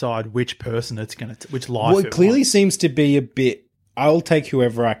pool decide which person it's going to, which life Well, it it clearly wants? seems to be a bit, I'll take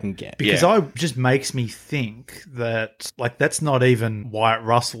whoever I can get. Because it just makes me think that, like, that's not even Wyatt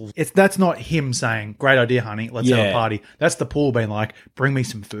Russell. That's not him saying, great idea, honey, let's have a Yeah. party. That's the pool being like, bring me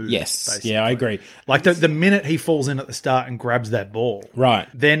some food. Yes. basically. Yeah, I agree. Like, the minute he falls in at the start and grabs that ball, Right.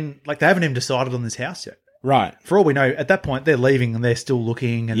 then, like, they haven't even decided on this house yet. Right. For all we know, at that point, they're leaving and they're still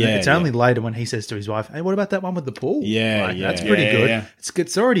looking. And Yeah, it's only later when he says to his wife, hey, what about that one with the pool? Yeah, Like, yeah. That's pretty Yeah, good. yeah.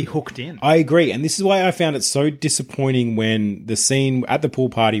 It's already hooked in. I agree. And this is why I found it so disappointing when the scene at the pool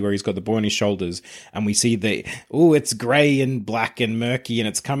party where he's got the boy on his shoulders and we see it's grey and black and murky and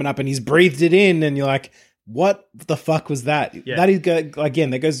it's coming up and he's breathed it in and you're like, what the fuck was that? Yeah. That is,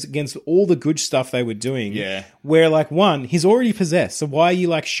 again, that goes against all the good stuff they were doing. Yeah. Where, like, one, he's already possessed. So why are you,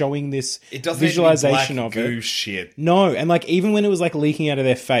 like, showing this It doesn't visualization need to of be black it? goo shit. No, and like even when it was like leaking out of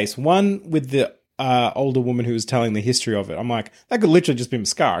their face, one with the older woman who was telling the history of it, I'm like, that could literally just be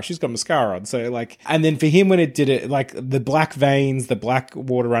mascara. She's got mascara on. So like, and then for him when it did it, like the black veins, the black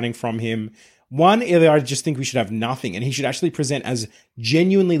water running from him. One, either I just think we should have nothing, and he should actually present as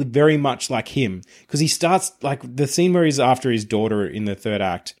genuinely very much like him. Because he starts, like, the scene where he's after his daughter in the third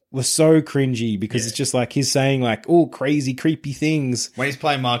act was so cringy because it's just like he's saying, like, oh, crazy, creepy things. When he's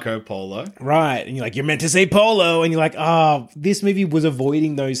playing Marco Polo. Right. And you're like, you're meant to say polo. And you're like, this movie was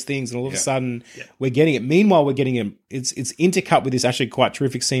avoiding those things. And all of a sudden, we're getting it. Meanwhile, we're getting it's intercut with this actually quite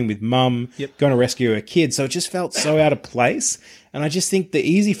terrific scene with mum going to rescue her kid. So it just felt so out of place. And I just think the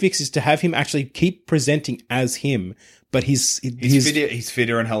easy fix is to have him actually keep presenting as him. But he's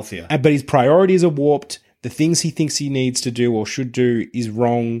fitter and healthier. but his priorities are warped. The things he thinks he needs to do or should do is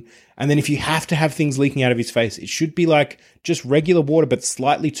wrong. And then if you have to have things leaking out of his face, it should be like just regular water, but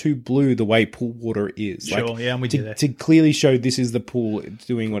slightly too blue the way pool water is. Sure, like, yeah, I'm with you there. to clearly show this is the pool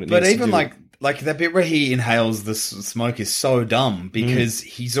doing what it But needs to even do. like like that bit where he inhales the smoke is so dumb because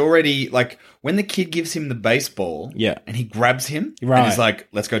he's already like when the kid gives him the baseball, and he grabs him, and he's like,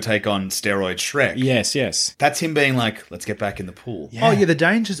 "Let's go take on steroid Shrek." Yes. That's him being like, "Let's get back in the pool." Yeah. Oh yeah, the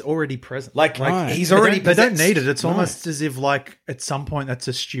danger's already present. Like he's already. They don't need it. It's almost as if like at some point that's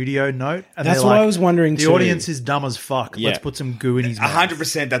a studio note. And that's they're what like, I was wondering. The too. audience is dumb as fuck. Let's put some goo in his mouth.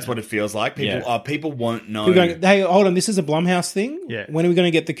 100%. That's what it feels like. People won't know. We're going, hey, hold on. This is a Blumhouse thing. Yeah. When are we going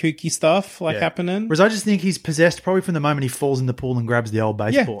to get the kooky stuff happening? Whereas I just think he's possessed probably from the moment he falls in the pool and grabs the old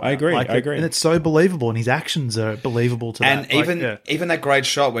baseball. Yeah, I agree. I agree. And it's so believable, and his actions are believable to and that. even that great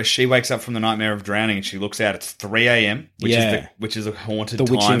shot where she wakes up from the nightmare of drowning and she looks out. It's 3 a.m., which is a haunted the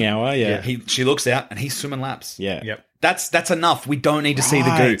time. witching hour. Yeah. She looks out and he's swimming laps. Yeah. Yep. That's enough. We don't need to see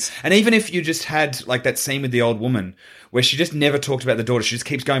the goo. And even if you just had like that scene with the old woman where she just never talked about the daughter, she just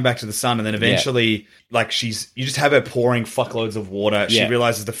keeps going back to the son, and then eventually, like you just have her pouring fuckloads of water. She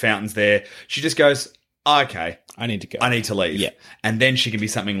realizes the fountain's there. She just goes, oh, "Okay, I need to go. I need to leave." Yeah, and then she can be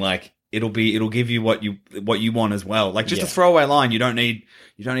something like, "It'll give you what you want as well." Like just a throwaway line. You don't need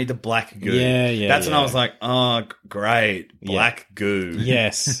the black goo. Yeah. That's when I was like, "Oh, great, black goo."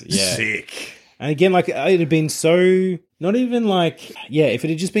 Yes, sick. And again, like, it had been so, not even like, if it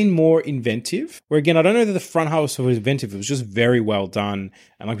had just been more inventive, where again, I don't know that the front half was so inventive, it was just very well done.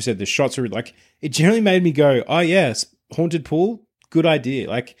 And like we said, the shots are like, it generally made me go, oh yes, haunted pool, good idea.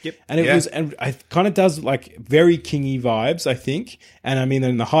 Like, and it was, and it kind of does like very Kingy vibes, I think. And I mean,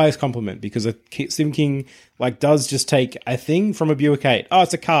 in the highest compliment, because Stephen King like does just take a thing from a Buick 8. Oh,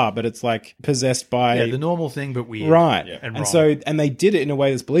 it's a car, but it's like possessed by the normal thing, but weird. Right. Yeah. And so, and they did it in a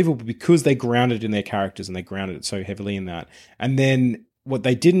way that's believable because they grounded it in their characters and they grounded it so heavily in that. And then what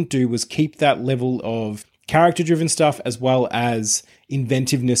they didn't do was keep that level of character-driven stuff as well as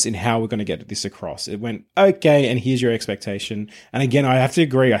inventiveness in how we're going to get this across. It went, okay, and here's your expectation. And again, I have to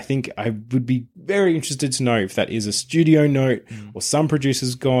agree. I think I would be very interested to know if that is a studio note or some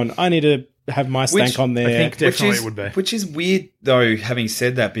producer's gone, I need to have my stank on there. I think definitely it would be. Which is weird, though, having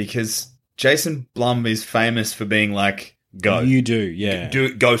said that, because Jason Blum is famous for being like, go. You do, yeah.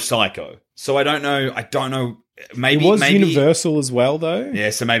 Go psycho. So I don't know. Maybe it was maybe, Universal as well, though.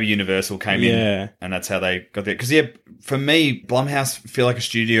 Yeah, so maybe Universal came in, and that's how they got there. Because for me, Blumhouse feel like a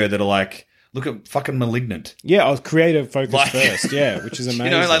studio that are like, look at fucking Malignant. Yeah, I was creative focus first. Yeah, which is amazing.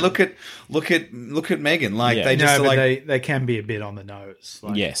 You know, like look at Megan. Like they just but they can be a bit on the nose.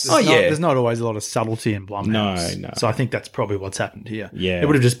 Like, yes. There's not always a lot of subtlety in Blumhouse. No. So I think that's probably what's happened here. Yeah, it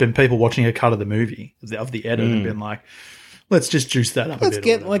would have just been people watching a cut of the movie of the edit and been like, let's just juice that up a bit. Let's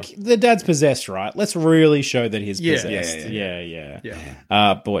get, like, the dad's possessed, right? Let's really show that he's possessed.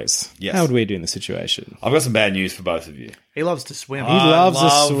 Yeah. Boys, how would we do in the situation? I've got some bad news for both of you. He loves to swim. He loves to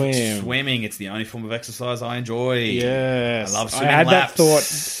swim. Swimming, it's the only form of exercise I enjoy. Yes. I love swimming I had laps. that thought.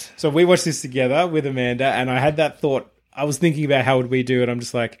 So we watched this together with Amanda, and I had that thought. I was thinking about how would we do it. I'm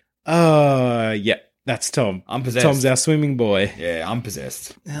just like, that's Tom. I'm possessed. Tom's our swimming boy. Yeah, I'm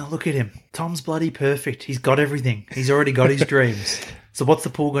possessed. Now look at him. Tom's bloody perfect. He's got everything. He's already got his dreams. So what's the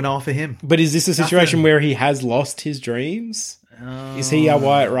pool going to offer him? But is this a situation where he has lost his dreams? Is he our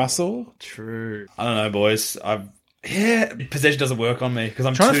Wyatt Russell? True. I don't know, boys. Possession doesn't work on me because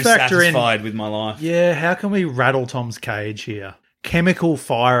I'm trying too to factor satisfied with my life. Yeah, how can we rattle Tom's cage here? Chemical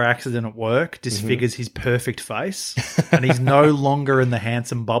fire accident at work disfigures his perfect face, and he's no longer in the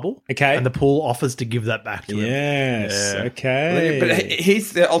handsome bubble. Okay. And the pool offers to give that back to him. Yes. Yeah. Okay. But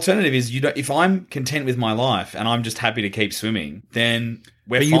here's the alternative: is if I'm content with my life and I'm just happy to keep swimming, then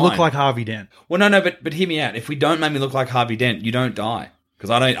we're fine. But you look like Harvey Dent. Well, no, but hear me out. If we don't make me look like Harvey Dent, you don't die. Because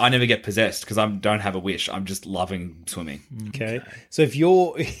I never get possessed because I don't have a wish. I'm just loving swimming. Okay. So if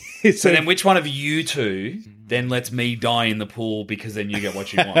you're... so then which one of you two then lets me die in the pool because then you get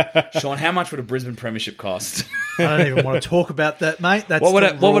what you want? Sean, how much would a Brisbane premiership cost? I don't even want to talk about that, mate. That's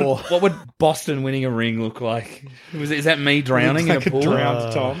what would Boston winning a ring look like? Is that me drowning in a pool?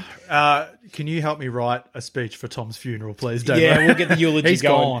 Drowned Tom. Can you help me write a speech for Tom's funeral, please, Dave? Yeah, we'll get the eulogy He's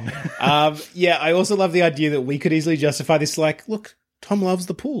going. Gone. I also love the idea that we could easily justify this like, look, Tom loves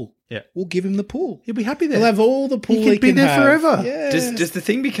the pool. Yeah. We'll give him the pool. He'll be happy there. He'll have all the pool he can be there have. forever. Yes. Does the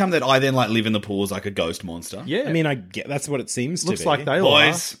thing become that I then like live in the pool as like a ghost monster? Yeah. I mean, I get that's what it seems Looks to be. like they all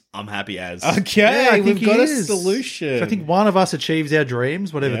Boys, I'm happy as. Okay, Yeah, I think we've got he a is. solution. So I think one of us achieves our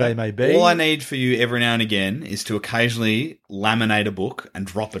dreams, whatever they may be. All I need for you every now and again is to occasionally laminate a book and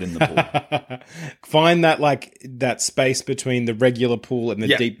drop it in the pool. Find that space between the regular pool and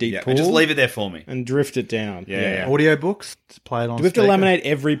the deep pool. And just leave it there for me. and drift it down. Yeah. Audiobooks, just play it on Do we have to speaker. laminate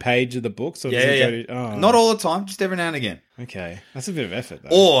every page page of the books? Or does he go to, oh. Not all the time, just every now and again. Okay. That's a bit of effort, though.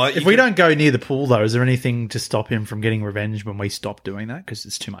 Or If we don't go near the pool, though, is there anything to stop him from getting revenge when we stop doing that? Because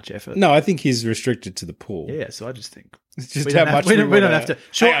it's too much effort. No, I think he's restricted to the pool. Yeah, so I just think It's just we how don't much have, we don't have wanna- to.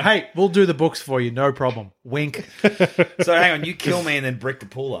 Sure, hey, we'll do the books for you, no problem. Wink. So hang on, you kill me and then brick the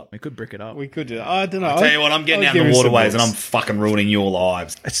pool up. We could brick it up. We could do that. I don't know. I'll tell you what, I'm getting out in the waterways and I'm fucking ruining your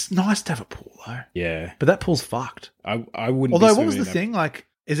lives. It's nice to have a pool, though. Yeah. But that pool's fucked. I wouldn't Although, be what was swimming the in thing? Like,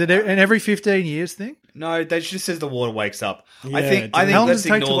 is it an every 15 years thing? No, they just says the water wakes up. Yeah, I think How long let's does it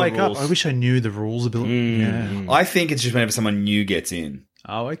take to ignore wake the up? rules. I wish I knew the rules a bit. Yeah. I think it's just whenever someone new gets in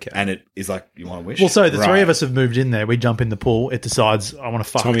Oh, okay. and it is like, you want to wish? Well, so the Right. three of us have moved in there. We jump in the pool. It decides, I want to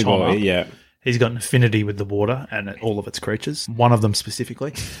fuck Tommy Tom Boy, up. yeah. He's got an affinity with the water and all of its creatures, one of them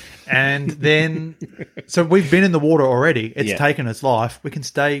specifically. And then, so we've been in the water already. It's Yeah. taken its life. We can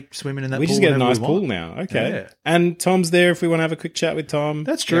stay swimming in that We pool. just get a whenever nice we pool want. now. Okay. Yeah. And Tom's there if we want to have a quick chat with Tom.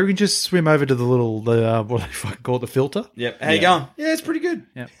 That's true. We can just swim over to the little, what do they fucking call it, the filter. Yep. How you going? Yeah, it's pretty good.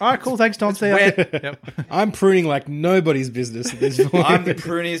 Yeah. All right, cool. Thanks, Tom. See ya. Yep. I'm pruning like nobody's business at this point. I'm the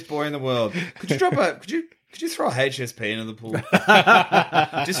pruniest boy in the world. Could you throw a HSP into the pool?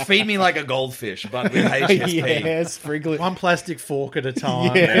 Just feed me like a goldfish, but with HSP. yeah, sprinkle it. One plastic fork at a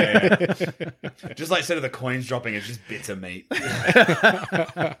time. Yeah. Just like instead of the coins dropping, it's just bits of meat.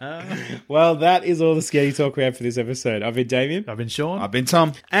 Well, that is all the Sketty talk we have for this episode. I've been Damien. I've been Sean. I've been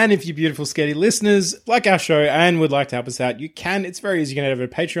Tom. And if you beautiful Sketty listeners like our show and would like to help us out, you can. It's very easy. You can head over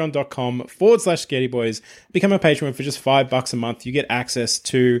to patreon.com/SkettyBoys. Become a patron for just $5 a month. You get access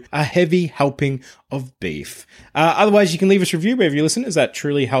to a heavy helping of beef. Otherwise, you can leave us a review wherever you listen, as that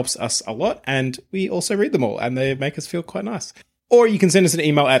truly helps us a lot. And we also read them all, and they make us feel quite nice. Or you can send us an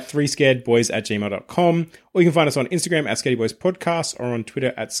email at 3scaredboys@gmail.com. Or you can find us on Instagram at SkettyBoysPodcast or on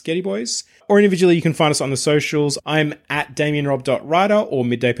Twitter at SkettyBoys. Or individually, you can find us on the socials. I'm at DamienRob.Rider or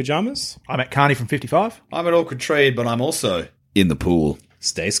Midday Pajamas. I'm at Carney from 55. I'm at Awkward Trade, but I'm also in the pool.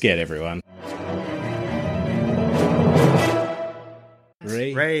 Stay scared, everyone.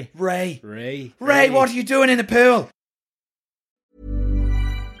 Ray. Ray. Ray, what are you doing in the pool?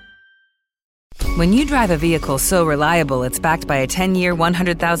 When you drive a vehicle so reliable it's backed by a 10-year,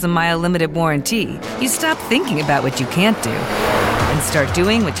 100,000-mile limited warranty, you stop thinking about what you can't do and start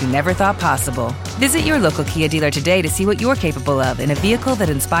doing what you never thought possible. Visit your local Kia dealer today to see what you're capable of in a vehicle that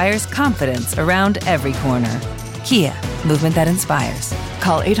inspires confidence around every corner. Kia, movement that inspires.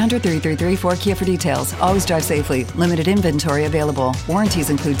 Call 800-333-4KIA for details. Always drive safely. Limited inventory available. Warranties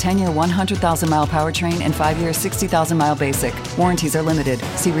include 10-year 100,000-mile powertrain and 5-year 60,000-mile basic. Warranties are limited.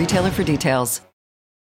 See retailer for details.